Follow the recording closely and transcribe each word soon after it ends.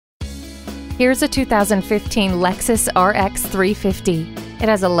Here's a 2015 Lexus RX 350. It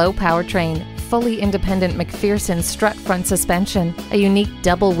has a low powertrain, fully independent McPherson strut front suspension, a unique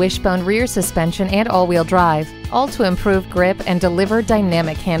double wishbone rear suspension, and all-wheel drive, all to improve grip and deliver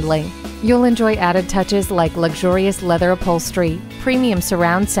dynamic handling. You'll enjoy added touches like luxurious leather upholstery, premium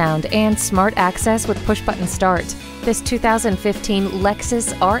surround sound, and smart access with push-button start. This 2015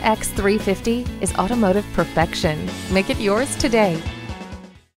 Lexus RX 350 is automotive perfection. Make it yours today.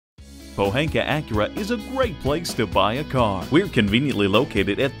 Pohanka Acura is a great place to buy a car. We're conveniently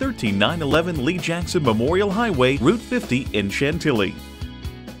located at 13911 Lee Jackson Memorial Highway, Route 50 in Chantilly.